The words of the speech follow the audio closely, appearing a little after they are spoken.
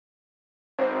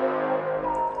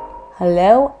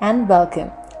Hello and welcome.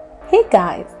 Hey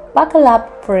guys, buckle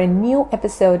up for a new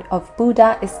episode of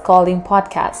Buddha is Calling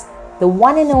podcast, the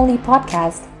one and only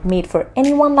podcast made for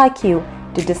anyone like you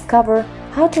to discover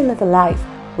how to live a life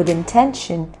with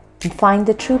intention and find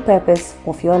the true purpose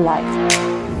of your life.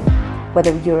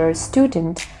 Whether you're a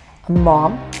student, a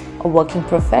mom, a working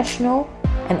professional,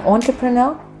 an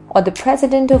entrepreneur, or the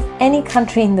president of any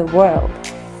country in the world,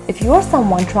 if you're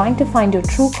someone trying to find your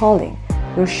true calling,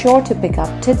 you're sure to pick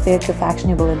up tidbits of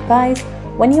actionable advice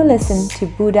when you listen to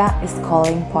Buddha is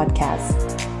Calling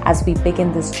podcast. As we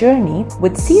begin this journey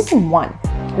with season 1,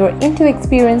 you're in to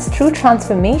experience true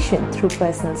transformation through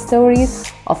personal stories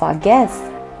of our guests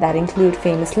that include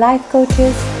famous life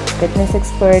coaches, fitness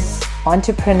experts,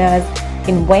 entrepreneurs,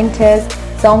 inventors,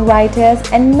 songwriters,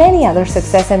 and many other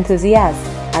success enthusiasts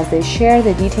as they share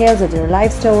the details of their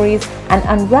life stories and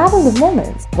unravel the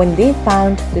moments when they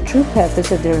found the true purpose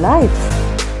of their lives.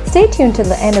 Stay tuned till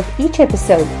the end of each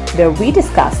episode where we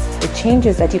discuss the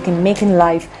changes that you can make in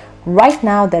life right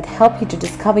now that help you to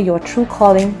discover your true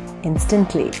calling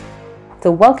instantly.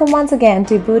 So welcome once again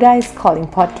to Buddha is Calling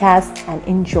podcast and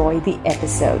enjoy the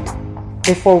episode.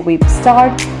 Before we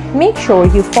start, make sure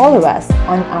you follow us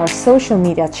on our social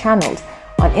media channels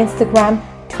on Instagram,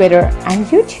 Twitter, and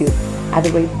YouTube at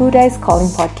the rate Buddha is Calling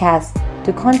podcast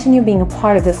to continue being a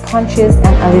part of this conscious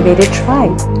and elevated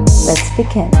tribe. Let's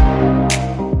begin.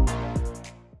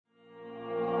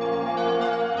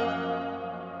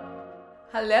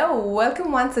 Hello,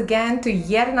 welcome once again to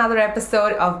yet another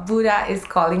episode of Buddha is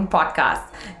Calling podcast.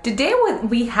 Today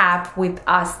we have with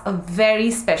us a very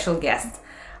special guest.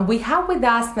 We have with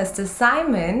us Mr.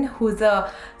 Simon, who's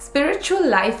a spiritual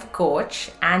life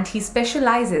coach, and he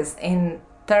specializes in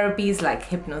therapies like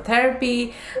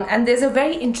hypnotherapy. And there's a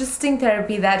very interesting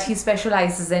therapy that he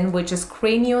specializes in, which is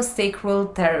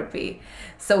craniosacral therapy.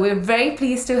 So we're very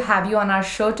pleased to have you on our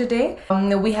show today.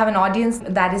 We have an audience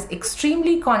that is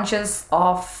extremely conscious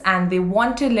of and they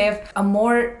want to live a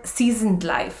more seasoned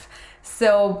life.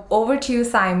 So over to you,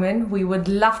 Simon. We would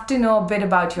love to know a bit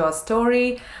about your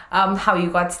story, how you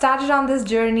got started on this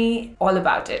journey, all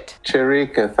about it.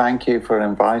 Chirika, thank you for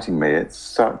inviting me. It's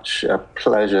such a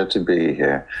pleasure to be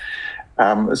here.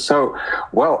 How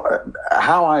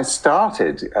I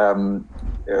started,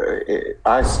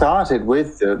 I started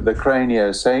with the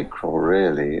craniosacral,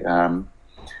 really.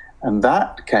 And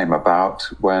that came about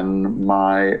when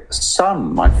my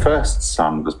first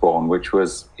son was born,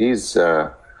 he's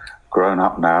grown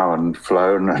up now and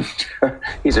flown, and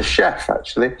he's a chef,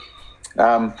 actually.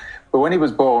 But when he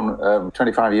was born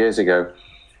 25 years ago,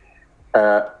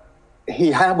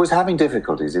 he was having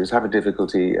difficulties. He was having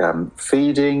difficulty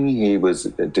feeding. He was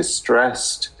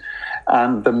distressed.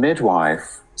 And the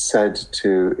midwife said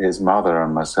to his mother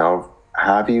and myself,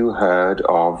 "Have you heard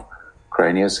of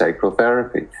craniosacral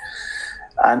therapy?"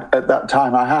 And at that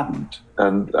time I hadn't.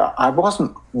 And I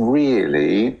wasn't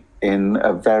really in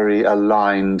a very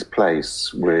aligned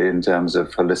place in terms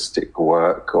of holistic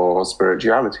work or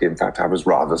spirituality. In fact, I was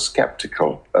rather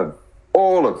skeptical of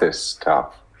all of this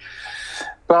stuff.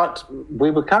 But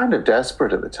we were kind of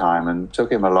desperate at the time and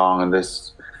took him along, and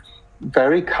this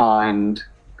very kind,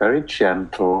 very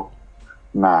gentle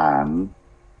man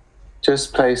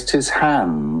just placed his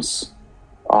hands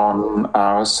on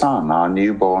our son, our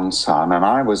newborn son, and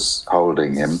I was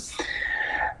holding him.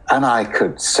 And I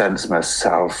could sense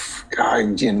myself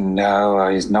going,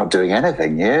 he's not doing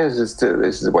anything here. This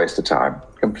is a waste of time,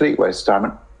 complete waste of time.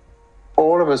 And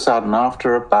all of a sudden,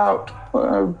 after about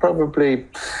probably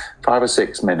 5 or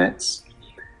 6 minutes,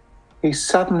 he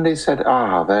suddenly said,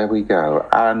 there we go.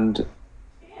 And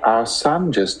our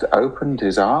son just opened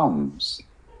his arms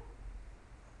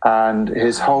and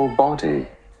his whole body,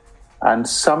 and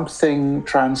something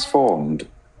transformed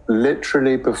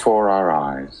literally before our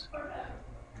eyes.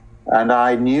 And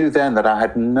I knew then that I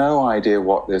had no idea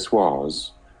what this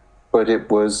was, but it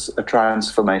was a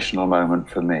transformational moment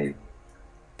for me.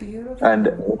 Beautiful.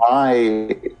 And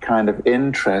my kind of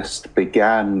interest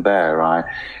began there.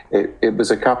 It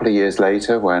was a couple of years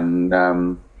later when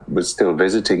I was still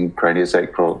visiting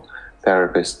craniosacral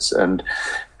therapists and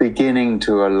beginning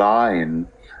to align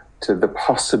to the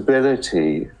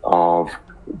possibility of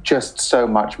just so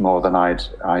much more than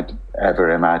I'd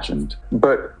ever imagined.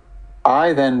 But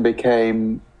I then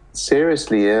became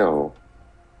seriously ill,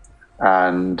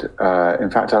 and in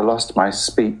fact I lost my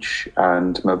speech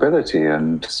and mobility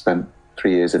and spent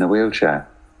 3 years in a wheelchair.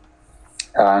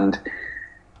 And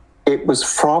it was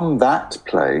from that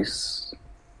place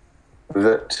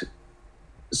that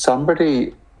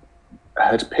somebody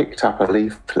had picked up a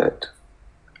leaflet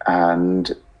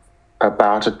and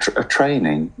about a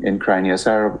training in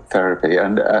craniotherapy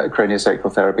and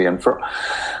craniosacral therapy. And for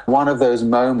one of those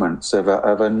moments of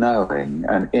a knowing,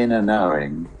 an inner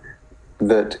knowing,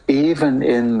 that even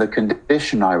in the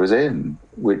condition I was in,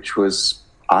 which was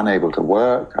unable to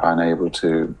work, unable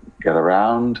to get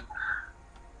around,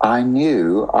 I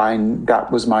knew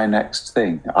that was my next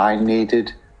thing. I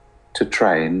needed to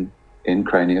train in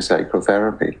craniosacral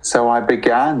therapy. So I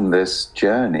began this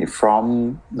journey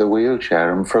from the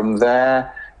wheelchair, and from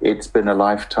there it's been a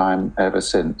lifetime ever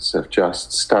since of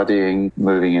just studying,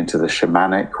 moving into the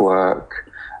shamanic work,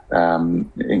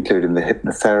 including the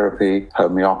hypnotherapy,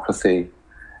 homeopathy,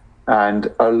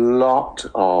 and a lot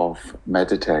of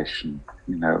meditation.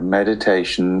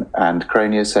 Meditation and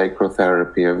craniosacral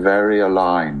therapy are very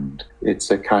aligned. It's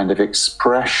a kind of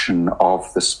expression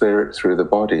of the spirit through the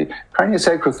body.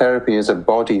 Craniosacral therapy is a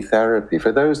body therapy.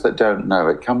 For those that don't know,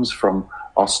 it comes from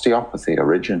osteopathy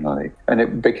originally, and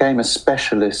it became a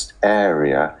specialist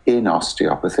area in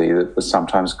osteopathy that was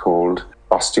sometimes called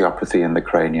osteopathy in the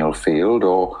cranial field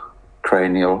or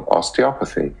cranial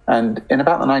osteopathy. And in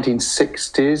about the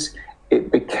 1960s, it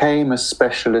became a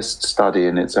specialist study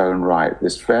in its own right,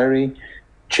 this very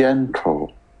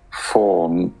gentle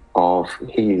form of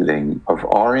healing, of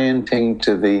orienting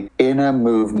to the inner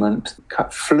movement,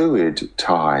 fluid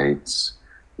tides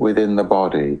within the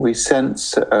body. We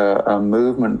sense a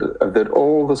movement that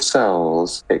all the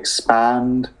cells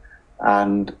expand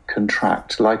and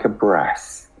contract like a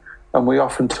breath. And we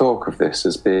often talk of this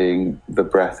as being the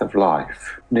breath of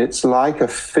life. And it's like a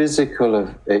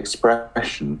physical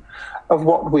expression of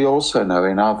what we also know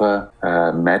in other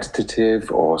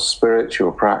meditative or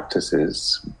spiritual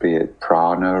practices, be it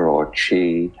prana or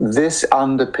chi. This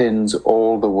underpins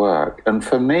all the work. And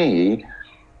for me,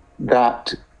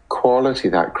 that quality,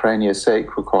 that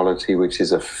craniosacral quality, which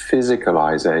is a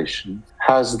physicalization,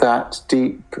 has that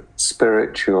deep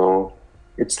spiritual,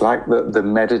 it's like the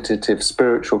meditative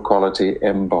spiritual quality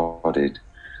embodied.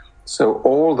 So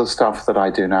all the stuff that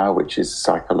I do now, which is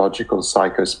psychological,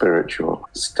 psycho-spiritual,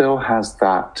 still has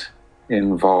that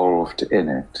involved in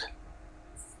it.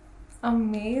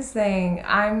 Amazing.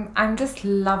 I'm just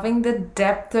loving the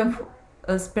depth of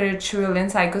spiritual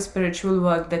and psycho-spiritual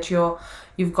work that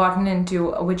you've gotten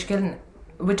into,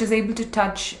 which is able to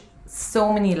touch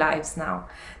so many lives now.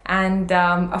 And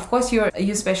of course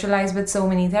you specialize with so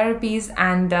many therapies,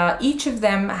 and each of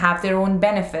them have their own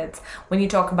benefits. When you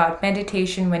talk about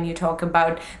meditation, when you talk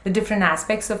about the different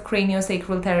aspects of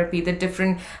craniosacral therapy,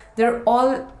 they're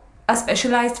all a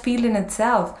specialized field in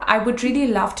itself. I would really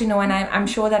love to know, and I'm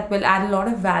sure that will add a lot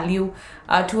of value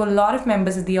to a lot of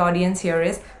members of the audience here,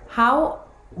 is how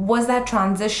was that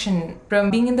transition from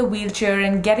being in the wheelchair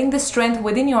and getting the strength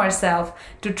within yourself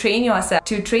to train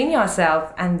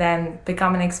yourself and then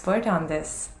become an expert on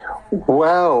this?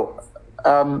 Well,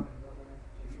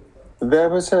 there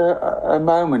was a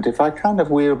moment, if I kind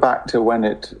of wheel back to when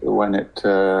it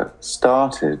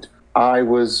started, I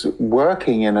was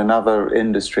working in another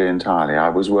industry entirely. I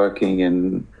was working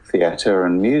in theatre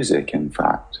and music, in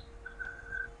fact.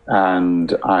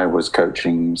 And I was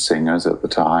coaching singers at the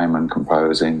time and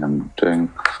composing and doing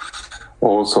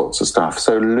all sorts of stuff.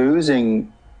 So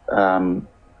losing the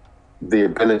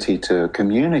ability to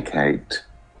communicate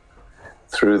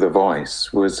through the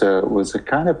voice was a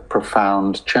kind of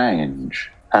profound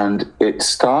change. And it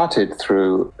started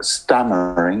through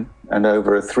stammering, and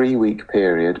over a 3-week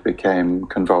period became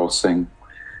convulsing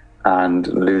and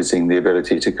losing the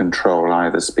ability to control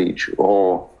either speech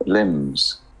or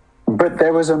limbs. But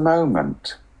there was a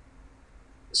moment,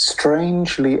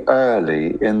 strangely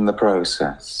early in the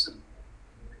process,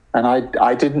 and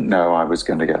I didn't know I was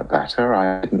going to get better.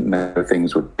 I didn't know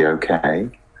things would be okay.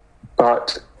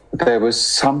 But there was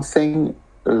something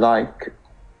like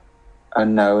a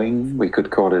knowing, we could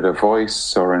call it a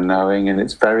voice or a knowing, and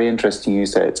it's very interesting you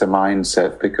say it's a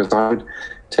mindset, because I would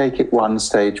take it one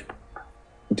stage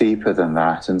deeper than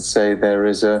that and say there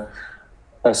is a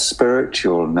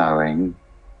spiritual knowing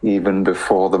even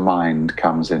before the mind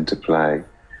comes into play.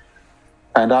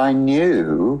 And I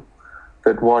knew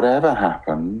that whatever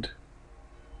happened,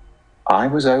 I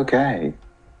was okay.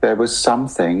 There was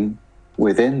something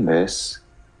within this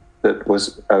that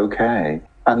was okay.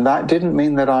 And that didn't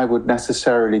mean that I would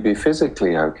necessarily be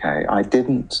physically okay. I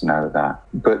didn't know that.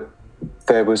 But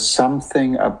there was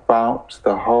something about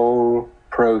the whole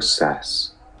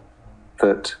process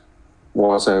that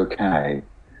was okay.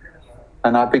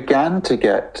 And I began to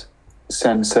get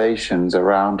sensations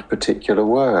around particular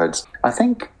words. I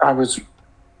think I was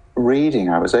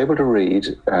able to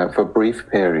read for brief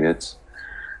periods.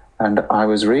 And I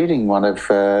was reading one of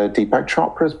Deepak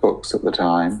Chopra's books at the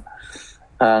time.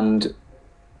 And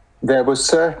there were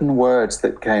certain words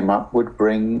that came up would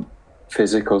bring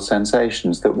physical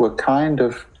sensations that were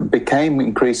became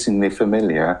increasingly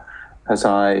familiar as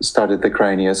I studied the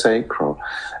craniosacral.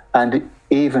 And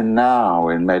even now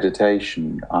in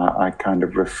meditation, I kind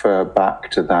of refer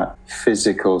back to that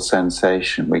physical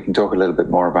sensation. We can talk a little bit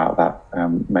more about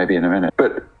that maybe in a minute.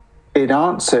 But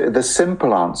the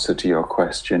simple answer to your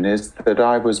question is that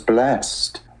I was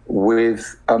blessed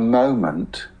with a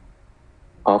moment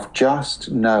of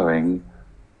just knowing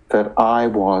that I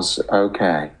was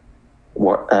okay,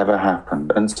 whatever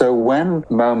happened. And so when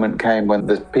the moment came when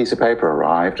the piece of paper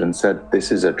arrived and said,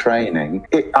 this is a training,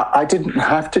 I didn't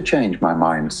have to change my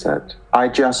mindset. I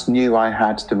just knew I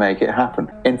had to make it happen.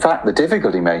 In fact, the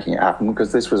difficulty making it happen,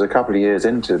 because this was a couple of years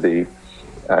into the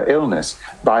illness,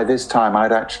 by this time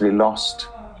I'd actually lost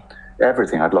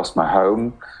everything. I'd lost my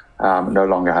home, no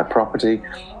longer had property,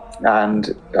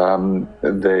 and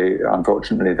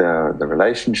unfortunately the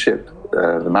relationship,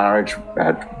 the marriage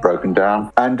had broken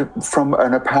down, and from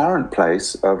an apparent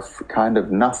place of kind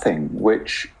of nothing,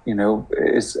 which, you know,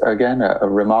 is again a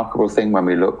remarkable thing when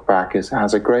we look back,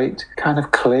 has a great kind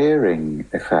of clearing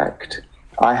effect.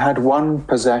 I had one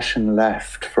possession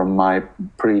left from my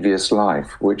previous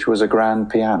life, which was a grand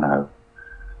piano.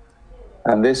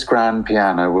 And this grand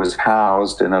piano was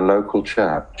housed in a local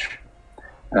church.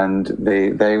 And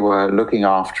they were looking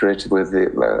after it with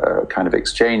the kind of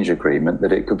exchange agreement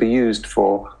that it could be used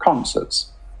for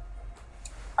concerts.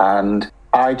 And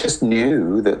I just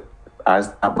knew that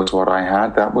as that was what I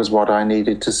had, that was what I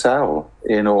needed to sell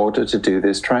in order to do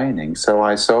this training. So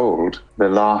I sold the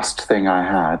last thing I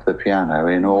had, the piano,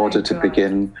 in order to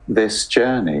begin this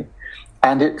journey.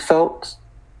 And it felt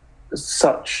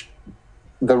such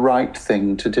the right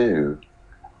thing to do.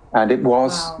 And it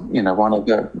was, you know, one of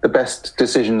the best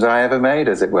decisions I ever made,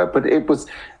 as it were. But it was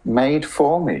made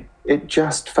for me. It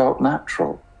just felt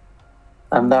natural.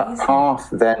 And that path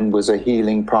then was a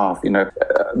healing path. You know,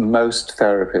 most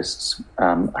therapists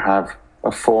have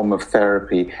a form of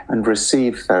therapy and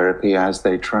receive therapy as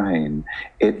they train.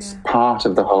 It's part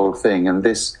of the whole thing. And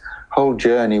this whole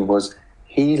journey was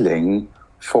healing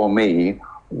for me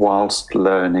whilst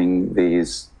learning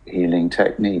these healing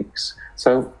techniques.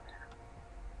 So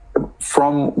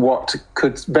from what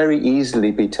could very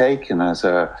easily be taken as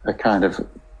a kind of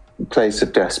place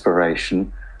of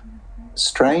desperation,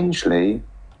 strangely,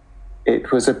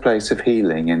 it was a place of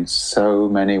healing in so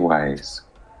many ways.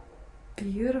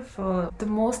 Beautiful. The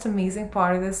most amazing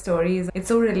part of the story is it's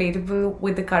so relatable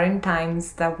with the current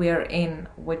times that we are in,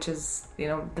 which is, you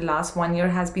know, the last 1 year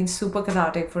has been super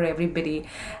cathartic for everybody.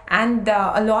 And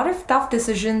a lot of tough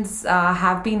decisions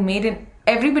have been made, and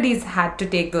everybody's had to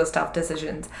take those tough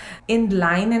decisions in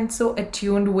line and so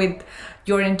attuned with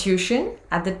your intuition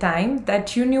at the time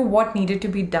that you knew what needed to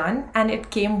be done, and it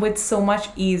came with so much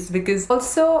ease. Because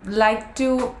also like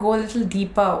to go a little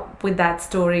deeper with that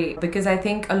story, because I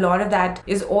think a lot of that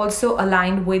is also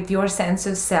aligned with your sense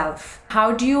of self.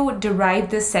 How do you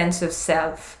derive this sense of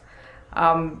self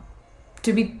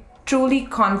to be truly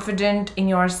confident in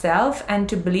yourself and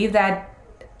to believe that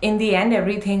in the end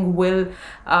everything will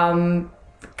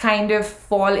kind of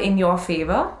fall in your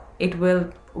favor? It will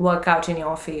work out in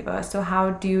your favor. So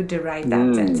how do you derive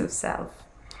that sense of self?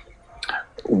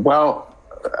 Well,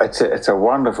 it's a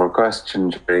wonderful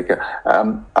question, Sharika.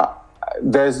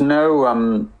 There's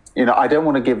no, you know, I don't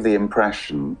want to give the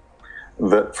impression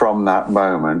that from that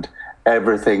moment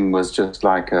everything was just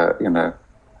like a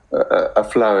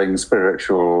flowing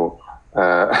spiritual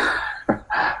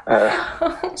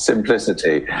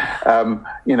simplicity.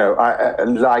 You know, I,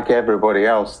 like everybody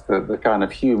else, the kind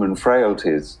of human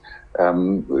frailties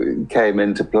came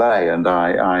into play, and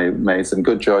I made some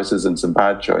good choices and some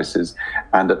bad choices,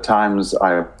 and at times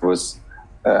I was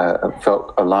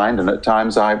felt aligned, and at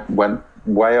times I went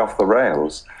way off the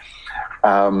rails,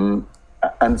 and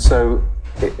so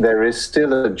there is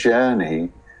still a journey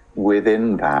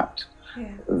within that.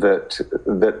 Yeah.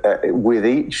 That with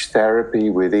each therapy,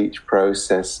 with each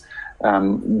process,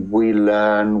 we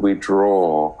learn, we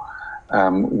draw,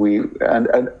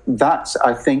 and that's,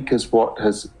 I think, is what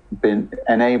has been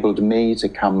enabled me to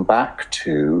come back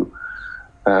to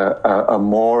a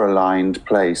more aligned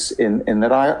place. In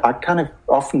that, I kind of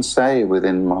often say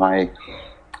within my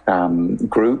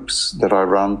groups that I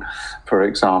run, for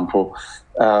example,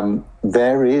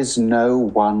 there is no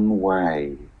one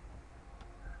way.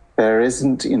 There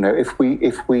isn't, you know, if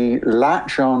we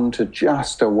latch on to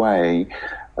just a way,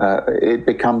 it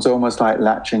becomes almost like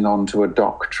latching on to a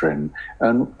doctrine,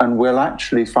 and we'll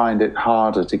actually find it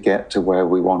harder to get to where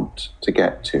we want to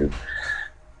get to.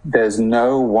 There's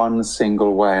no one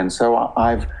single way. And so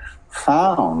I've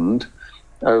found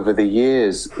over the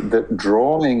years that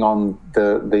drawing on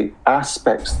the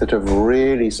aspects that have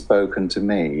really spoken to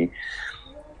me,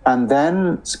 and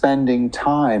then spending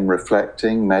time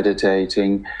reflecting,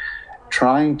 meditating,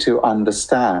 trying to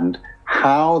understand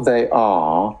how they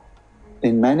are,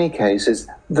 in many cases,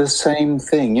 the same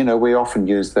thing. You know, we often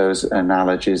use those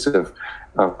analogies of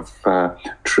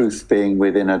truth being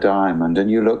within a diamond, and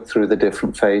you look through the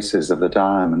different faces of the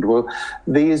diamond. Well,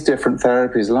 these different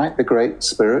therapies, like the great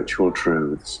spiritual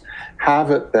truths,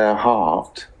 have at their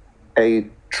heart a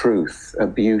truth, a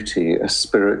beauty, a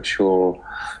spiritual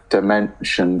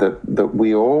dimension that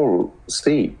we all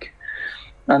seek,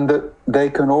 and that they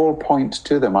can all point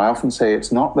to them. I often say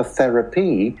it's not the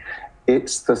therapy,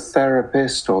 it's the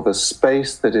therapist, or the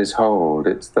space that is held.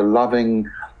 It's the loving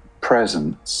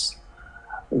presence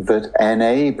that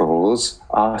enables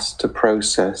us to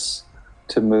process,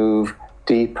 to move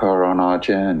deeper on our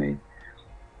journey.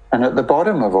 And at the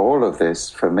bottom of all of this,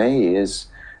 for me, is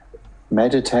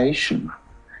meditation.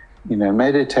 You know,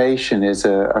 meditation is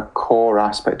a core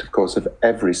aspect, of course, of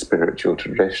every spiritual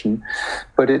tradition,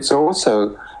 but it's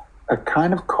also a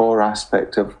kind of core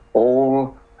aspect of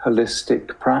all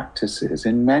holistic practices.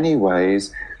 In many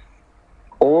ways,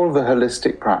 all the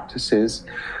holistic practices,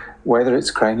 whether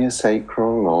it's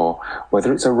craniosacral or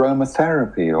whether it's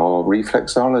aromatherapy or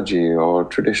reflexology or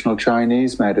traditional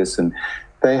Chinese medicine,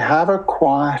 they have a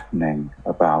quietening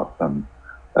about them,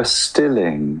 a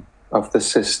stilling of the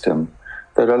system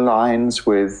that aligns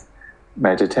with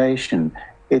meditation.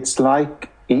 It's like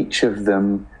each of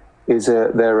them is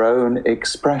their own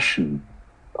expression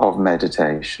of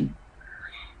meditation.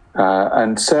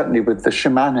 And certainly with the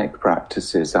shamanic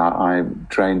practices, I'm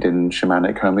trained in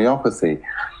shamanic homeopathy.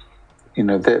 You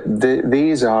know,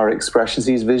 these are expressions,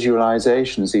 these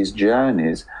visualizations, these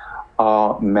journeys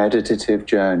are meditative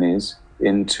journeys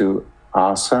into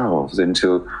ourselves,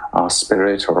 into our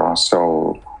spirit or our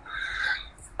soul.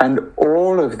 And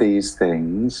all of these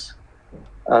things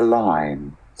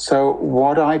align. So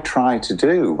what I try to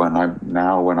do when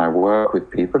I work with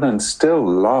people, and still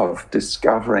love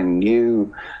discovering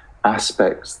new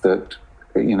aspects that,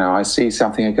 you know, I see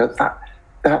something and go,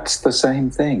 that's the same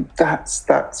thing. That's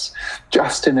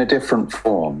just in a different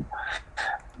form.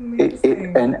 It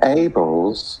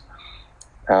enables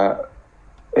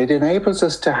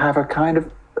us to have a kind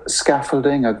of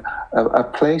scaffolding, a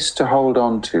place to hold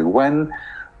on to when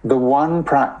the one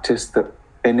practice that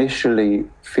initially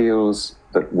feels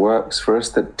that works for us,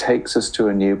 that takes us to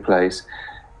a new place,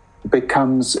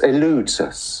 eludes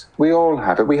us. We all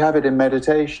have it. We have it in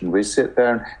meditation. We sit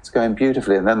there and it's going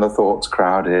beautifully, and then the thoughts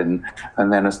crowd in,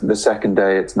 and then the second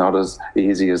day it's not as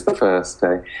easy as the first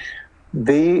day.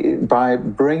 By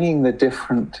bringing the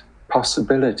different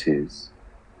possibilities,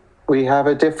 we have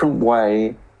a different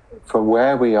way for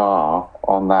where we are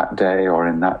on that day or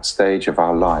in that stage of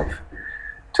our life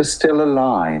to still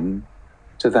align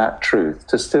to that truth,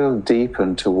 to still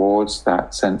deepen towards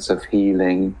that sense of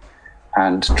healing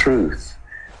and truth.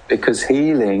 Because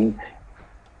healing,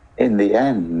 in the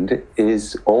end,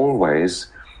 is always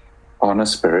on a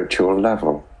spiritual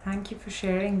level. Thank you for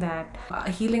sharing that.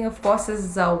 Healing, of course,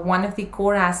 is one of the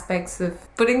core aspects of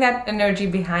putting that energy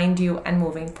behind you and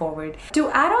moving forward. To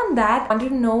add on that, I wanted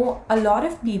to know, a lot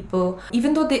of people,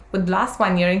 even though they would last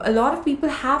 1 year, a lot of people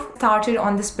have started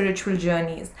on the spiritual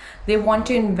journeys. They want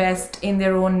to invest in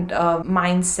their own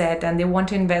mindset, and they want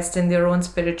to invest in their own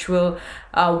spiritual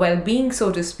well-being,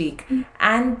 so to speak.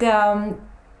 And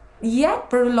yet,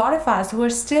 for a lot of us who are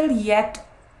still yet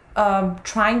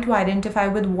trying to identify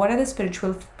with what are the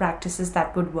spiritual practices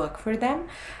that would work for them,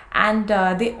 and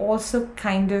they also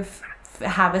kind of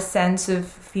have a sense of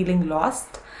feeling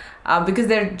lost because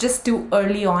they're just too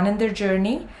early on in their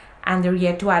journey, and they're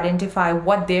yet to identify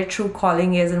what their true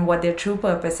calling is and what their true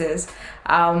purpose is.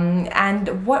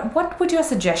 And what would your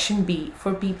suggestion be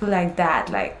for people like that?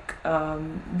 Like,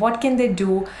 what can they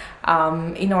do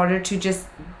in order to just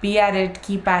be at it,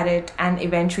 keep at it, and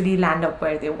eventually land up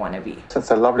where they want to be? That's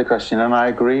a lovely question, and I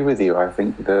agree with you. I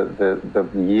think the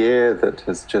year that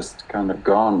has just kind of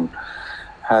gone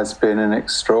has been an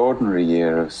extraordinary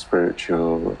year of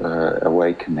spiritual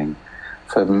awakening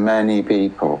for many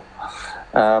people.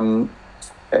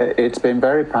 It's been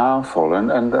very powerful,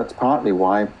 and that's partly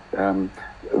why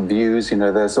views,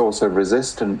 there's also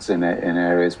resistance in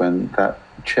areas when that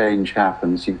change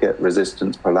happens. You get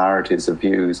resistance polarities of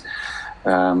views,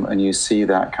 and you see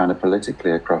that kind of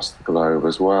politically across the globe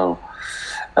as well.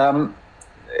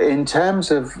 In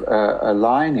terms of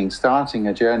starting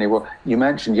a journey, well, you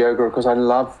mentioned yoga. Of course, I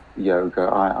love yoga.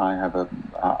 I have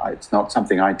it's not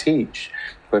something I teach,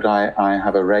 but I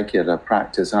have a regular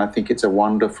practice, and I think it's a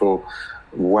wonderful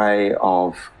way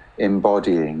of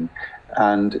embodying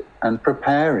and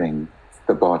preparing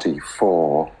the body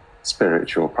for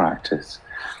spiritual practice.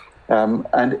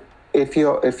 And if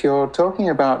you're talking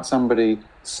about somebody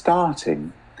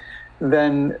starting,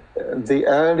 then the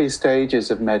early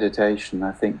stages of meditation,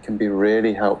 I think, can be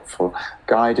really helpful.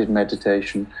 Guided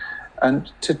meditation, and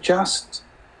to just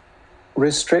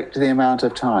restrict the amount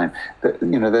of time.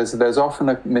 There's often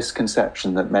a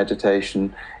misconception that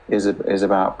meditation is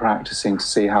about practicing to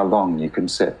see how long you can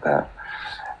sit there,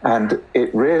 and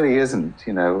it really isn't.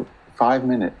 5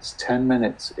 minutes, 10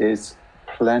 minutes is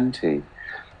plenty.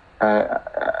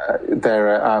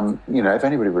 If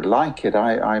anybody would like it,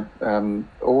 I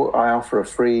offer a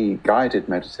free guided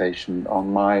meditation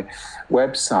on my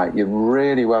website. You're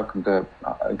really welcome to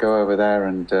go over there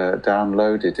and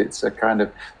download it. It's a kind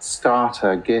of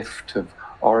starter gift of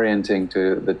orienting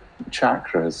to the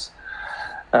chakras.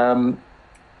 And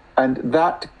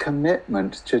that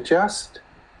commitment to just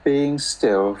being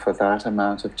still for that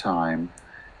amount of time,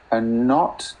 and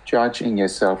not judging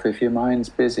yourself if your mind's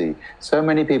busy. So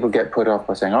many people get put off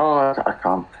by saying, I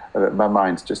can't, my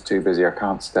mind's just too busy, I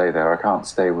can't stay there, I can't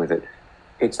stay with it.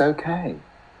 It's okay.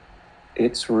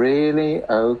 It's really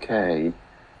okay.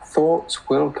 Thoughts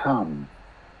will come.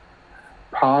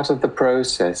 Part of the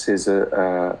process is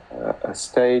a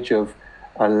stage of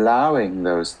allowing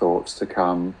those thoughts to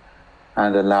come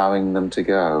and allowing them to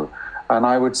go. And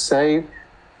I would say,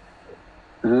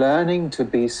 learning to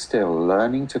be still,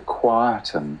 learning to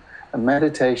quieten. And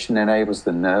meditation enables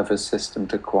the nervous system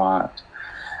to quiet,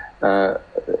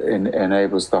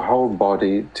 enables the whole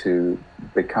body to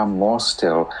become more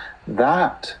still.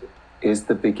 That is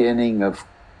the beginning of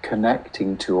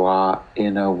connecting to our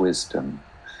inner wisdom.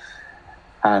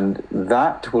 And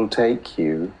that will take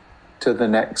you to the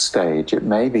next stage. It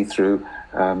may be through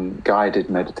guided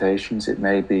meditations. It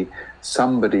may be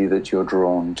somebody that you're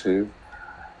drawn to,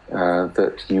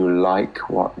 that you like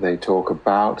what they talk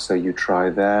about, so you try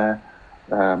their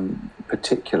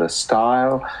particular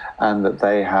style, and that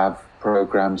they have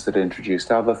programs that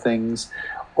introduced other things.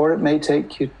 Or it may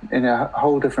take you in a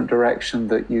whole different direction,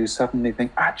 that you suddenly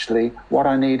think, actually, what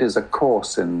I need is a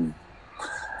course in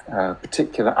a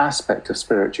particular aspect of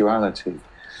spirituality,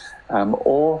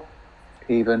 or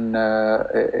even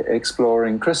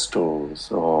exploring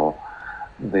crystals or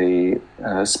the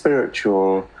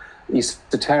spiritual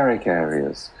esoteric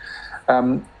areas,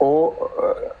 or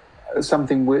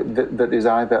something that is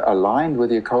either aligned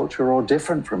with your culture or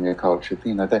different from your culture.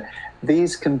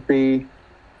 These can be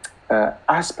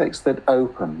aspects that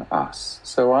open us.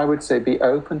 So I would say, be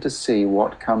open to see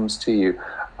what comes to you.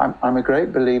 I'm a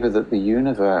great believer that the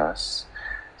universe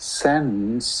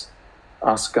sends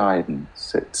us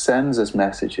guidance. It sends us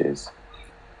messages.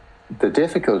 The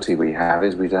difficulty we have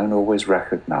is we don't always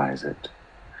recognize it.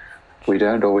 We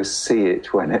don't always see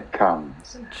it when it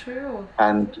comes. True.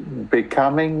 And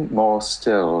becoming more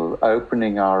still,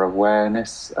 opening our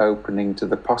awareness, opening to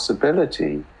the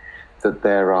possibility that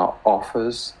there are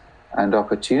offers and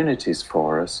opportunities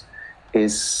for us,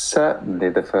 is certainly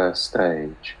the first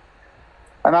stage.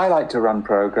 And I like to run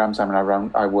programs.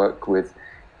 I work with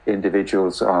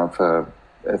individuals for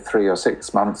 3 or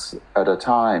 6 months at a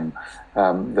time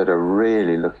that are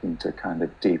really looking to kind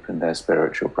of deepen their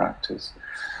spiritual practice.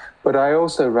 But I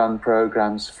also run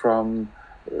programs from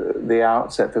the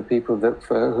outset for people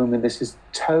for whom this is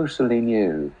totally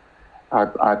new.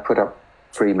 I put up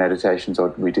free meditations, or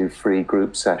we do free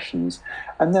group sessions.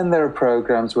 And then there are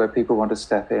programs where people want to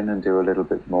step in and do a little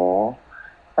bit more.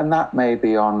 And that may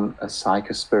be on a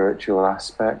psychospiritual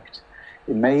aspect.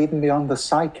 It may even be on the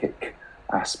psychic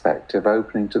aspect of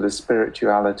opening to the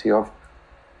spirituality of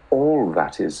all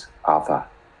that is other.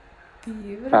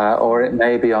 Or it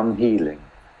may be on healing.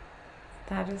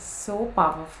 That is so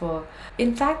powerful.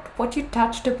 In fact, what you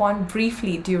touched upon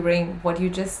briefly during what you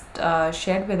just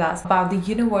shared with us about the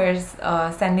universe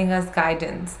sending us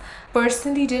guidance,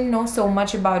 personally didn't know so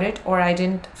much about it, or I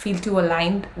didn't feel too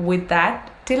aligned with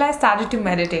that till I started to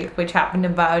meditate, which happened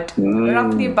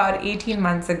roughly about 18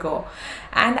 months ago.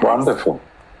 And wonderful.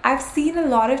 I've seen a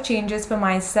lot of changes for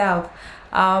myself,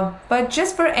 but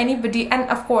just for anybody, and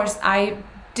of course I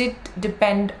did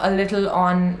depend a little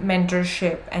on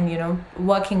mentorship and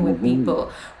working with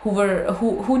people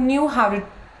who knew how to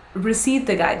receive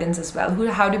the guidance as well,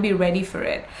 how to be ready for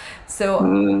it.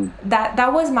 So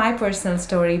that was my personal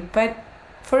story. But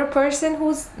for a person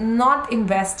who's not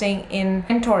investing in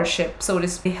mentorship, so to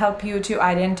speak, help you to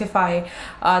identify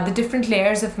the different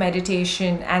layers of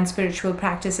meditation and spiritual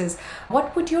practices,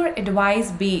 what would your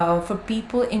advice be for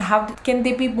people in how can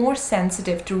they be more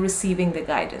sensitive to receiving the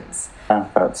guidance?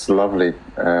 That's lovely.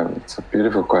 It's a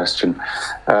beautiful question.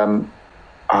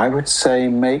 I would say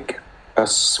make a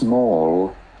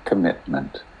small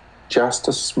commitment, just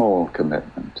a small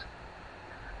commitment.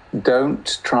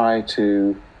 Don't try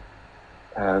to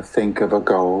think of a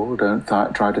goal. Don't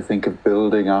try to think of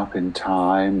building up in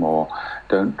time, or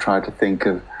don't try to think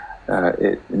of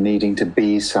it needing to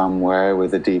be somewhere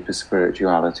with a deeper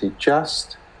spirituality.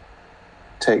 Just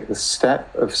take the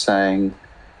step of saying,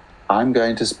 I'm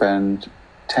going to spend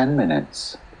 10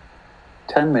 minutes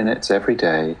every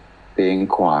day being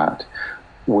quiet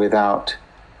without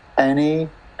any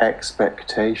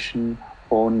expectation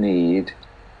or need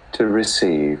to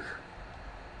receive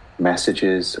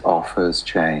messages, offers,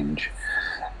 change,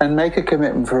 and make a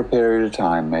commitment for a period of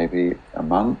time, maybe a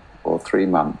month or 3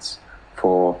 months,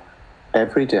 for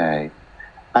every day.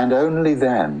 And only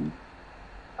then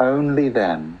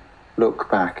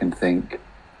look back and think,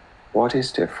 what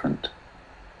is different?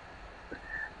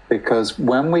 Because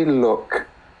when we look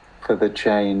for the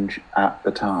change at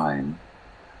the time,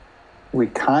 we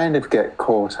kind of get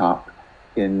caught up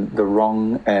in the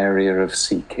wrong area of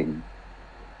seeking.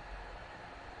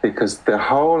 Because the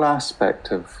whole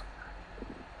aspect of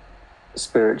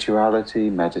spirituality,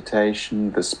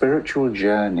 meditation, the spiritual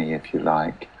journey, if you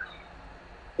like,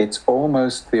 it's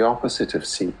almost the opposite of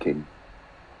seeking.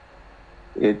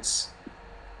 It's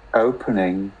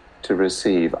opening to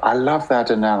receive. I love that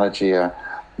analogy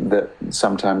that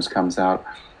sometimes comes out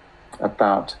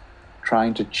about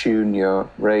trying to tune your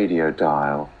radio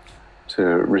dial to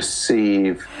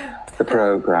receive the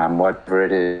program, whatever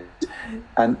it is.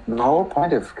 And the whole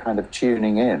point of kind of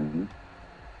tuning in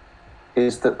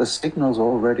is that the signal's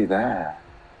already there.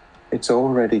 It's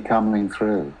already coming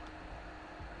through.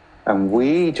 And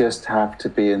we just have to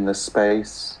be in the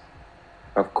space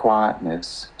of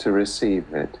quietness to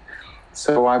receive it.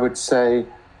 So I would say,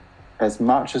 as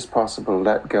much as possible,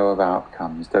 let go of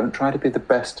outcomes. Don't try to be the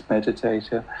best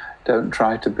meditator. Don't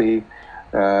try to be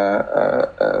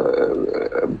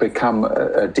become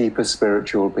a deeper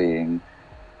spiritual being.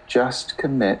 Just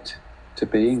commit to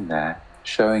being there,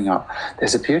 showing up.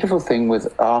 There's a beautiful thing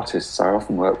with artists. I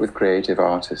often work with creative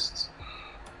artists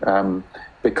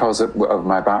because of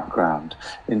my background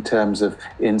in terms of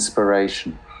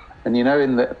inspiration. And you know,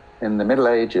 in the Middle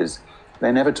Ages,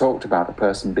 they never talked about a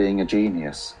person being a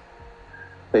genius.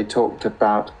 They talked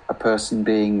about a person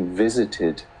being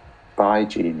visited by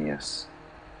genius,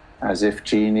 as if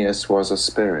genius was a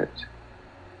spirit.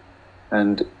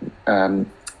 And there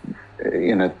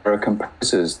are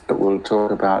composers that will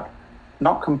talk about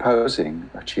not composing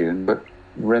a tune, but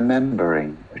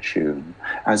remembering a tune,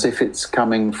 as if it's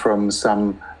coming from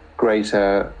some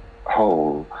greater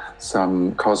whole,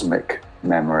 some cosmic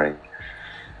memory.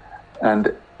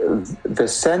 And the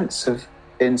sense of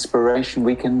inspiration,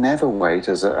 we can never wait,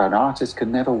 as an artist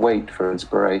can never wait for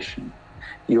inspiration.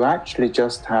 You actually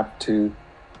just have to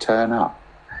turn up.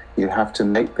 You have to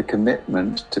make the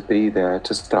commitment to be there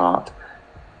to start.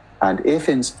 And if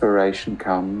inspiration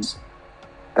comes,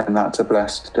 then that's a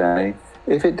blessed day.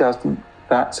 If it doesn't,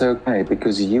 that's okay,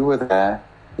 because you were there,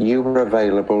 you were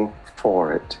available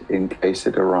for it in case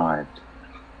it arrived.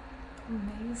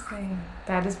 Amazing.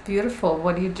 That is beautiful,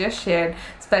 what you just shared,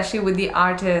 especially with the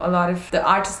artist, a lot of the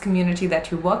artist community that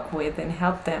you work with and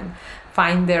help them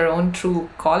find their own true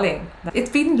calling. It's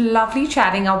been lovely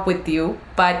chatting up with you,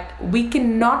 but we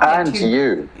cannot let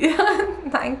you...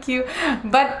 Thank you.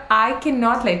 But I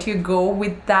cannot let you go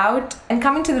without... And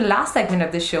coming to the last segment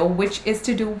of the show, which is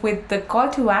to do with the call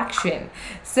to action.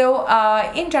 So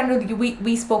in general,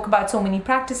 we spoke about so many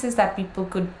practices that people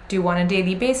could do on a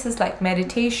daily basis, like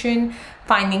meditation,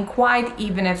 finding quiet,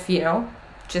 even if,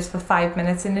 just for 5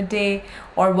 minutes in a day,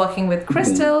 or working with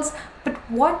crystals. But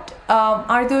what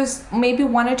are those maybe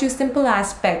 1 or 2 simple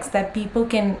aspects that people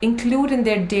can include in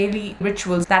their daily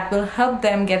rituals that will help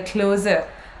them get closer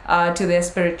to their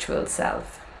spiritual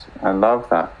self? I love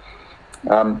that.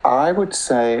 I would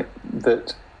say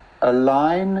that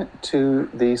align to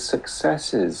the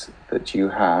successes that you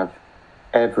have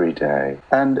every day.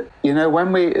 And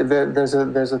when there's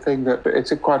a thing that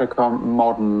it's quite a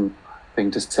modern thing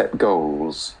to set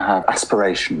goals, have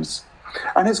aspirations.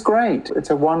 And it's great. It's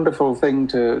a wonderful thing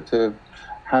to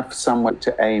have somewhere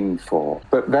to aim for.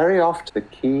 But very often the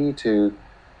key to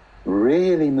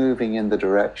really moving in the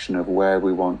direction of where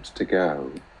we want to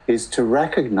go is to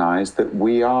recognize that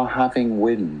we are having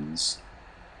wins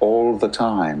all the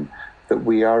time, that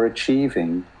we are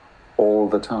achieving all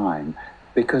the time,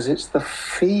 because it's the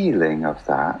feeling of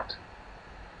that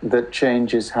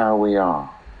changes how we are.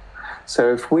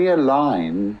 So if we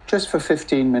align just for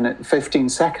 15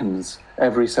 seconds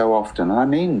every so often, and I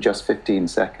mean just 15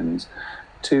 seconds,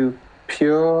 to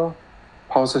pure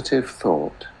positive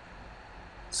thought,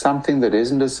 something that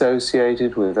isn't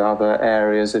associated with other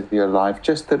areas of your life,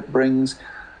 just that brings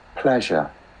pleasure.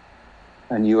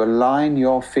 And you align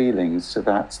your feelings to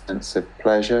that sense of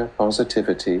pleasure,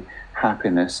 positivity,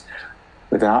 happiness,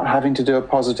 without having to do a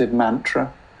positive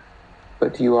mantra,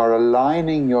 but you are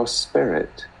aligning your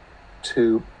spirit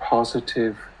to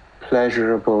positive,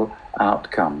 pleasurable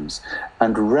outcomes,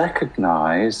 and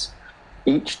recognize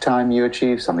each time you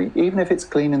achieve something, even if it's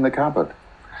cleaning the cupboard,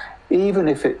 even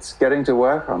if it's getting to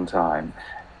work on time,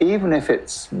 even if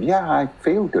it's, I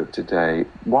feel good today.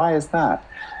 Why is that?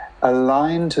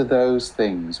 Align to those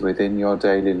things within your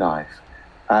daily life.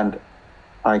 And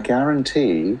I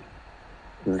guarantee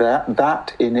that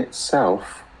that in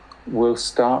itself will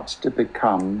start to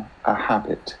become a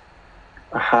habit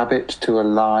to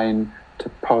align to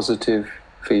positive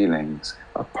feelings,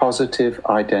 a positive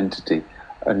identity,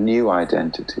 a new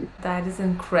identity. That is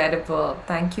incredible.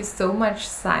 Thank you so much,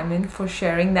 Simon, for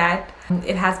sharing that.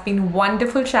 It has been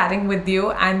wonderful chatting with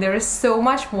you, and there is so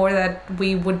much more that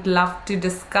we would love to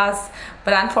discuss,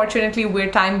 but unfortunately we're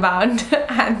time bound.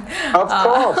 And of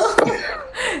course.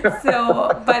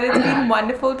 But it's been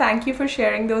wonderful. Thank you for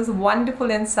sharing those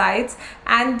wonderful insights,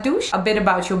 and do a bit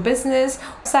about your business.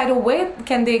 So where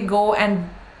can they go and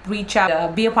reach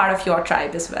out, be a part of your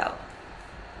tribe as well?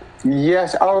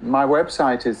 Yes. My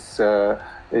website is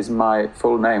my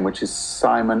full name, which is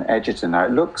Simon Edgerton. Now,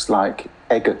 it looks like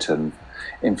Egerton.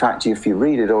 In fact, if you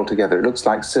read it all together, it looks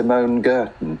like Simone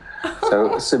Girton. So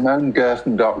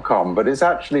SimoneGirton.com, but it's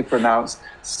actually pronounced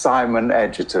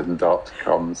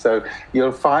SimonEdgerton.com. So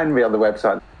you'll find me on the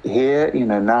website here,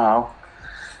 now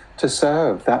to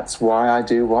serve. That's why I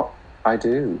do what I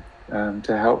do,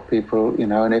 to help people,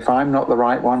 and if I'm not the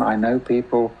right one, I know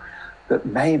people that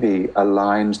may be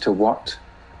aligned to what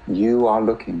you are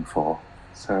looking for.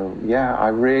 So, I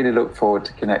really look forward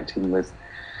to connecting with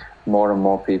more and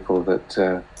more people that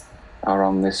are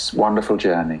on this wonderful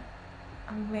journey.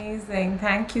 Amazing.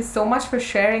 Thank you so much for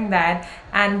sharing that.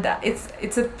 And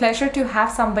it's a pleasure to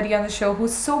have somebody on the show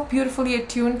who's so beautifully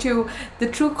attuned to the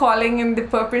true calling and the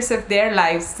purpose of their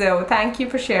lives. So thank you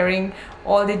for sharing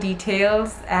all the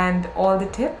details and all the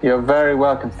tips. You're very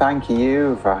welcome. Thank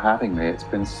you for having me. It's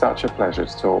been such a pleasure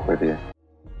to talk with you.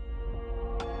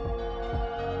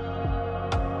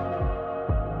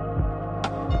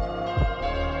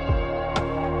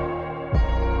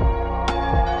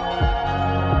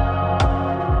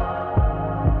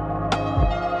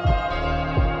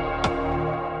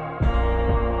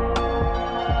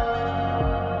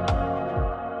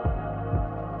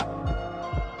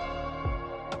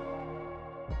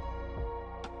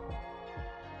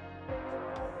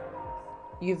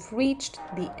 You've reached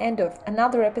the end of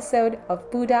another episode of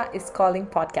Buddha is Calling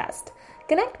podcast.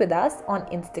 Connect with us on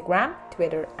Instagram,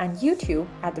 Twitter, and YouTube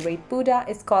at @Buddha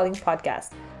is Calling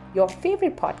podcast. Your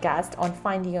favorite podcast on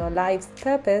finding your life's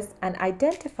purpose and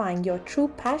identifying your true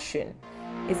passion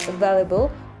is available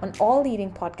on all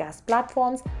leading podcast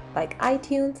platforms like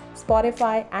iTunes,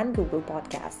 Spotify, and Google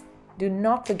Podcasts. Do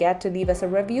not forget to leave us a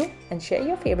review and share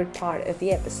your favorite part of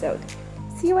the episode.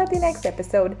 See you at the next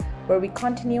episode, where we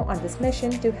continue on this mission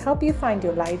to help you find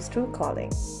your life's true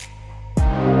calling.